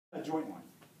that joint line,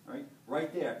 right?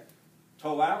 Right there.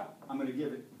 Toe out, I'm going to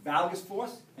give it valgus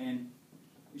force, and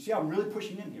you see how I'm really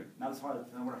pushing in here. Not as hard as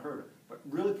I want to hurt it, but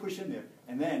really push in there.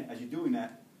 And then, as you're doing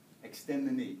that, extend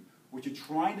the knee. What you're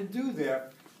trying to do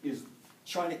there is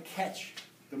trying to catch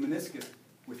the meniscus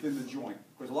within the joint.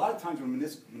 Because a lot of times when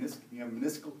you have a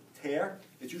meniscal tear,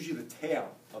 it's usually the tail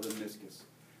of the meniscus.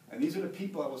 And these are the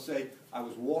people that will say, I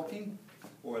was walking,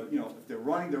 or if they're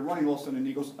running, all of a sudden the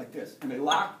knee goes like this, and they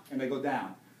lock and they go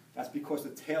down. That's because the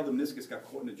tail of the meniscus got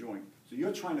caught in the joint. So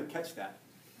you're trying to catch that.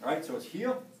 All right, so it's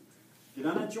here. Get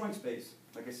on that joint space.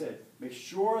 Like I said, make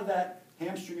sure that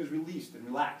hamstring is released and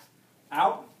relaxed.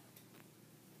 Out,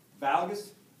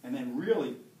 valgus, and then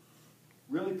really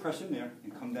press in there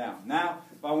and come down. Now,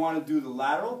 if I want to do the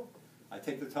lateral, I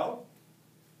take the toe,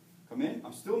 come in.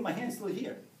 My hand's still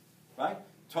here, right?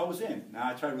 Toe is in. Now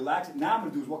I try to relax it. Now I'm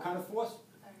going to do is what kind of force?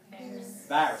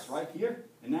 Varus, right here.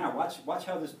 And now watch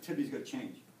how this tibia is going to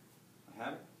change. I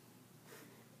have it.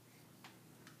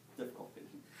 Difficult,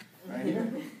 right here,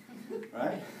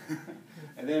 right?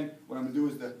 And then what I'm going to do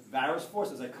is the varus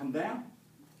force as I come down.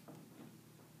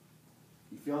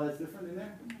 You feel that's different in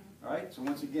there? All right, so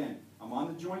once again, I'm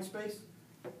on the joint space.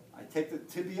 I take the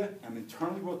tibia, I'm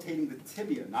internally rotating the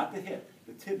tibia, not the hip,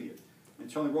 the tibia.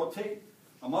 Internally rotate.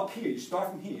 I'm up here. You start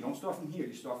from here. You don't start from here.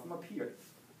 You start from up here.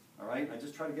 All right? I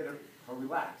just try to get her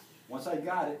relaxed. Once I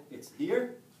got it, it's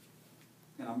here,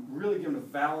 and I'm really giving a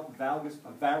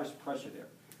varus pressure there.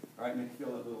 All right? Make you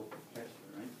feel a little catch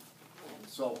there, right?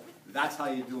 So that's how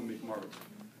you do McMurray.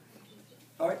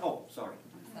 All right? Oh, sorry.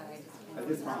 I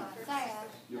did wrong. Sorry.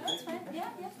 You okay? That's fine. Yeah.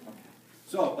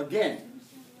 So again,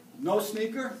 no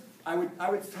sneaker. I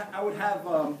would have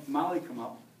Molly come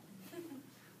up.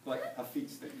 But her feet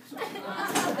stink. So.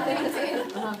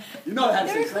 You know that.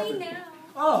 They're clean now.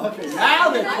 Oh, okay. Now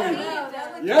they're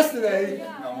clean. Yesterday, no,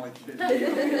 I'm only kidding.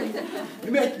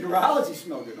 You make urology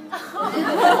smell good.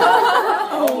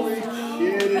 Only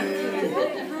kidding.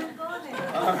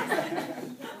 All right.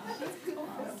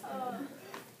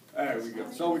 There we go.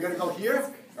 So we're going to go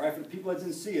here. All right, for the people that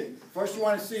didn't see it. First you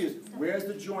want to see is, where's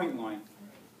the joint line?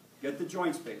 Get the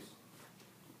joint space.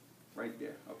 Right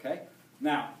there, okay?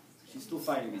 Now, she's still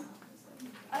fighting me.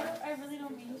 I really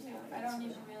don't mean to. I don't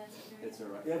even realize it. It's all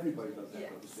right. Everybody does that,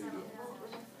 though, just so you know.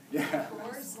 Yeah.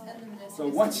 So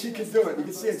once you can do it, you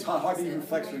can see it's hard to even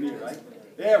flex your knee, right?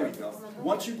 There we go.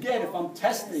 Once you get, if I'm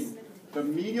testing the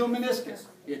medial meniscus,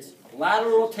 it's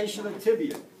lateral rotation of the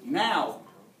tibia. Now,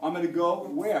 I'm going to go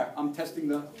where? I'm testing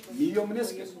the medial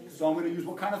meniscus. So I'm going to use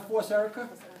what kind of force, Erica?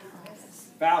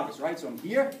 Valgus, right? So I'm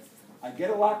here, I get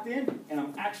it locked in, and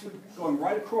I'm actually going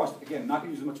right across. Again, I'm not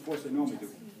going to use as much force as I normally do.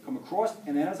 Come across,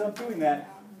 and then as I'm doing that,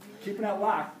 keeping that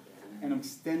locked, and I'm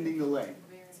extending the leg.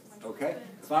 Okay?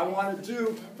 If I want to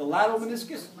do the lateral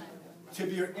meniscus,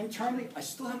 tibia internally, I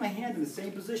still have my hand in the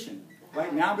same position.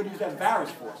 Right? Now I'm going to use that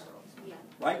varus force.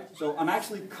 Right? So I'm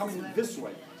actually coming this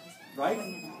way. Right?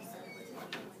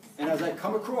 And as I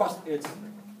come across, it's,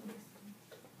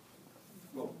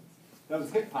 whoa, that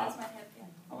was hip pop.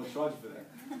 I'm going to charge you for that.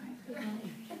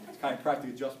 It's kind of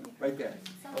practical adjustment. Right there.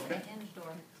 Okay?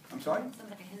 I'm sorry? Sounds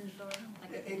like a hinge door.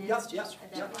 Like a hinge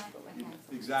Yep.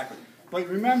 Exactly. But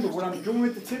remember, what I'm doing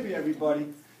with the tibia,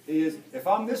 everybody, is if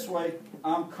I'm this way,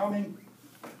 I'm coming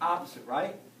opposite,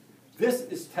 right? This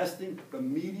is testing the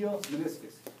medial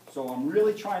meniscus. So I'm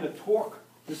really trying to torque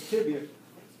this tibia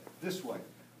this way.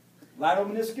 Lateral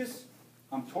meniscus,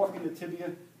 I'm torquing the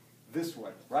tibia this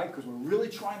way, right? Because we're really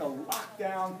trying to lock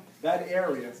down that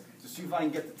area to see if I can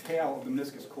get the tail of the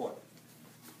meniscus caught.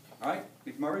 All right?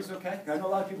 McMurray's okay? I know a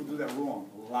lot of people do that wrong.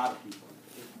 A lot of people.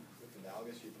 With the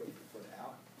valgus, you put the foot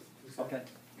out. Okay.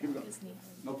 Here we go.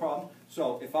 No problem.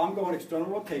 So if I'm going external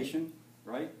rotation,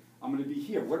 right, I'm going to be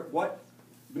here. What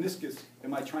meniscus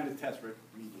am I trying to test, Rick?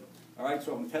 Medial. All right,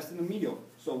 so I'm testing the medial.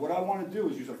 So what I want to do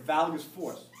is use a valgus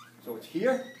force. So it's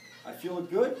here. I feel it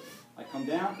good. I come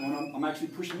down, and I'm actually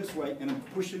pushing this way, and I'm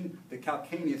pushing the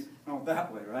calcaneus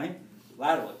that way, right?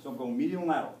 Laterally. So I'm going medial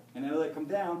and lateral. And then as I come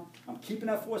down, I'm keeping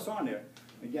that force on there.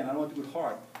 Again, I don't want to do it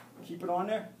hard. Keep it on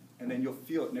there, and then you'll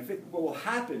feel it. And what will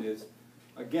happen is,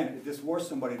 again, if this were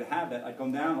somebody to have that, I'd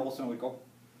come down, all of a sudden we'd go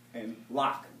and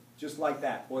lock, just like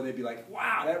that. Or they'd be like,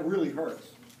 wow, that really hurts.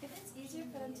 If it's easier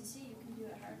for them to see, you can do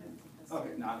it harder.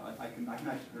 Okay, no, I can actually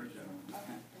hurt you.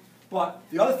 Okay. But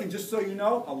the other thing, just so you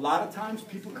know, a lot of times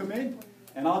people come in,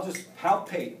 and I'll just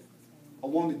palpate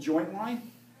along the joint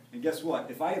line, and guess what?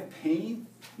 If I have pain,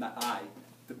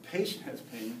 the patient has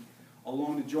pain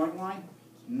along the joint line,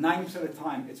 90% of the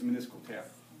time it's a meniscal tear.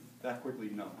 That quickly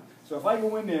you know. So if I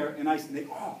go in there and they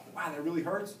go, oh, wow, that really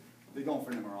hurts, they're going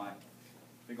for an MRI.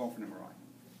 They're going for an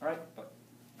MRI. All right? But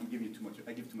I'm giving you too much.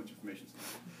 I give too much information.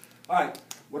 All right,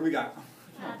 what do we got?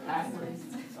 Apples.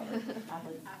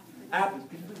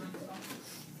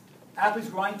 Apples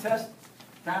grind test.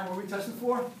 Karen, what are we testing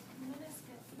for?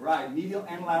 Meniscus. Right, medial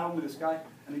and lateral menisci.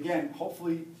 And again,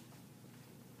 hopefully,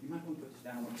 you might want to put this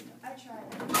down one thing. I tried.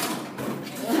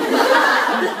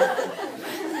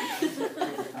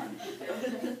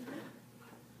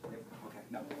 Okay,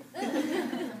 no.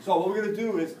 So what we're going to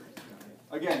do is,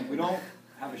 again, we don't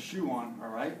have a shoe on, all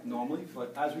right, normally,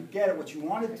 but as we get it, what you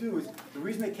want to do is, the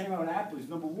reason they came out in Apple is,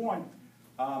 number one,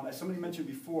 as somebody mentioned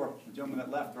before, the gentleman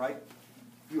that left, right,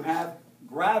 you have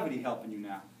gravity helping you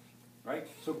now, right?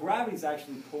 So gravity is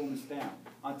actually pulling this down.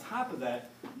 On top of that,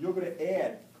 you're going to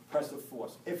add compressive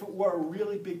force. If it were a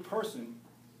really big person,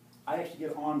 I actually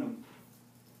get on them,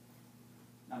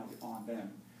 I don't get on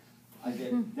them, I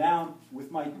get down with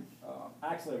my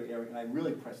axillary area and I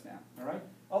really press down, all right?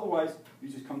 Otherwise, you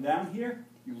just come down here,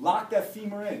 you lock that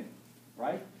femur in,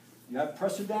 right? You have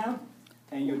pressure down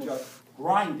and you're just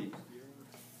grinding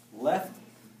left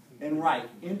and right,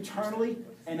 internally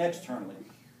and externally.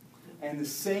 And the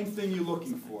same thing you're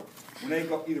looking for. When they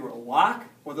go either a lock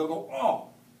or they'll go, oh,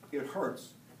 it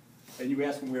hurts. And you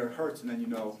ask them where it hurts and then you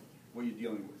know what you're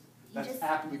dealing with. That's just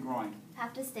actively grind.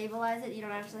 have to stabilize it. You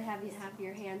don't actually have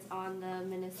your hands on the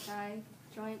menisci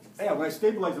joint. Yeah, when I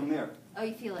stabilize them there. Oh,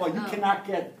 you feel it. Well, you Oh. cannot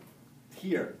get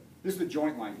here. This is the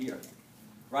joint line here,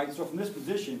 right? So from this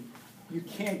position, you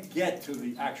can't get to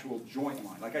the actual joint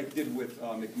line, like I did with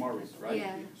McMurray's, right?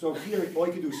 Yeah. So here, all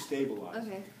you can do is stabilize.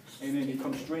 Okay. And then you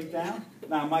come straight down.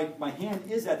 Now, my hand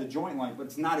is at the joint line, but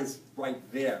it's not as right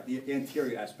there, the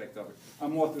anterior aspect of it.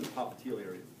 I'm more through the popliteal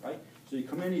area, right? So you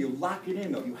come in and you lock it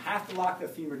in, though. You have to lock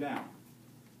that femur down.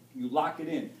 You lock it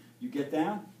in. You get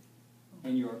down,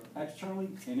 and you're externally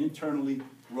and internally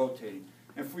rotating.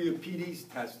 And for your PD's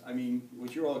test, I mean,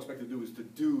 what you're all expected to do is to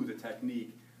do the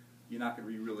technique. You're not going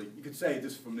to be really, you could say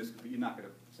this from this, but you're not going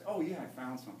to say, oh yeah, I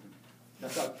found something.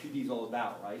 That's what PD's all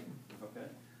about, right? Okay?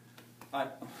 All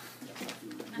right.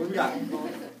 What do we got?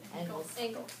 Ankles.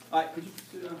 All right, could you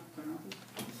turn around,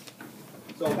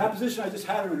 please? So that position I just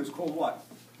had her in is called what?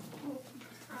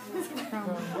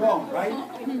 Wrong, right?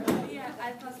 Yeah,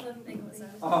 I plus one thing.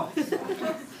 Oh,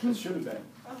 it should have been.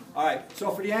 All right,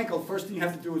 so for the ankle, first thing you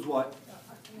have to do is what?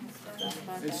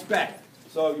 Inspect.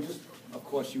 So you just, of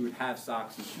course, you would have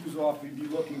socks and shoes off. We'd be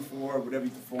looking for whatever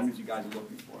performance you guys are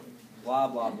looking for. Blah,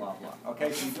 blah, blah, blah.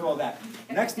 Okay, so you do all that.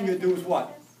 Next thing you do is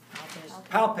what?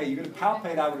 Palpate. You're going to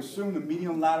palpate, I would assume, the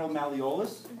medial lateral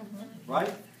malleolus,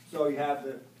 right? So you have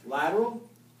the lateral,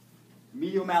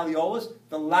 medial malleolus.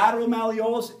 The lateral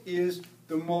malleolus is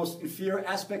the most inferior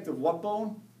aspect of what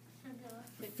bone?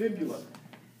 The fibula.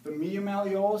 The medial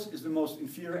malleolus is the most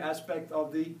inferior aspect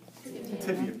of the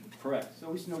tibia. Correct. So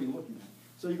at least you know what you're looking at.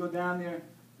 So you go down there,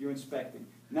 you're inspecting.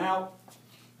 Now,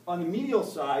 on the medial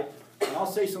side, and I'll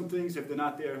say some things, if they're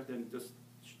not there, then just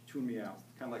tune me out.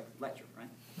 Kind of like lecture, right?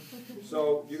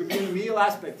 So you're going to be in the medial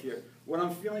aspect here. What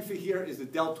I'm feeling for here is the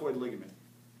deltoid ligament,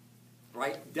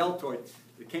 right? Deltoid.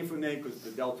 It came from the name because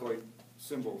the deltoid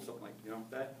symbol, something like, you know,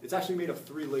 that. It's actually made of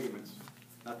 3 ligaments.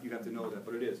 Not that you have to know that,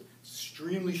 but it is.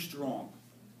 Extremely strong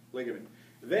ligament.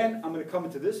 Then I'm going to come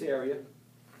into this area.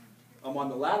 I'm on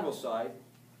the lateral side,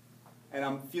 and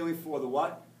I'm feeling for the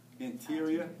what?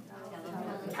 Anterior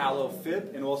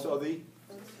talofib, and also the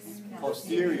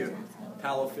posterior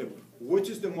talofib. Which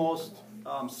is the most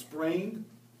sprained,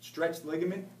 stretched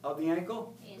ligament of the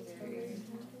ankle?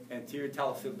 Anterior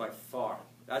talofib by far.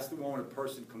 That's the one when a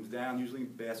person comes down, usually in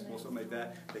basketball, something like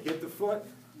that. They hit the foot,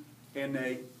 and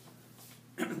they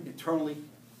internally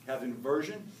have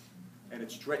inversion, and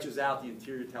it stretches out the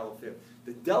anterior talofib.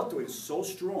 The deltoid is so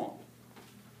strong,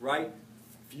 right?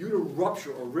 For you to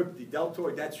rupture or rip the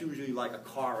deltoid, that's usually like a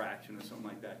car accident or something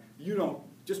like that. You don't,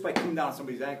 just by coming down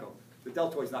somebody's ankle, the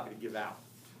deltoid's not going to give out.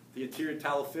 The anterior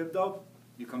talofib, though,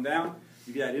 you come down,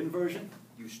 you get that inversion,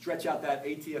 you stretch out that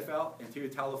ATFL, anterior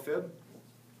talofib,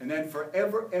 and then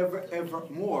forever, ever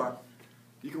more,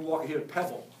 you can walk and hit a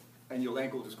pebble, and your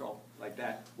ankle will just go like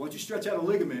that. Once you stretch out a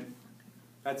ligament,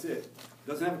 that's it. It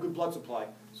doesn't have a good blood supply,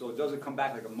 so it doesn't come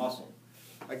back like a muscle.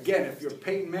 Again, if you're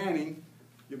Peyton Manning,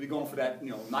 you'll be going for that, you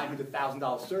know,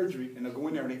 $900,000 surgery, and they'll go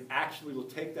in there and they actually will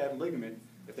take that ligament.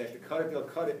 If they have to cut it, they'll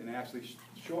cut it, and they actually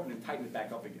shorten and tighten it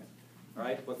back up again. All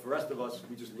right? But for the rest of us,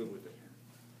 we just live with it.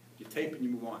 You tape and you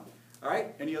move on. All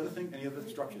right? Any other thing? Any other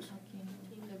structures?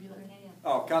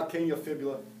 Oh, calcaneal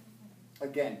fibula.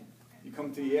 Again, you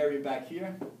come to the area back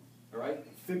here. All right?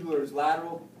 Fibula is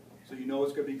lateral, so you know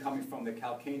it's going to be coming from the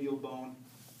calcaneal bone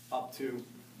up to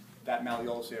that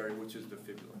malleolus area, which is the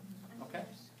fibula. Okay?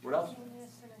 What else?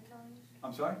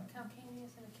 I'm sorry?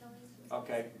 Calcaneus and Achilles.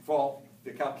 Okay. For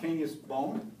the calcaneus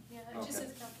bone. Yeah, it just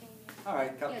says calcaneus. All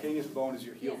right, Yes. calcaneus bone is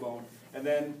your heel Yeah. bone, and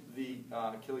then the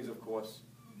Achilles, of course,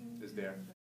 is there.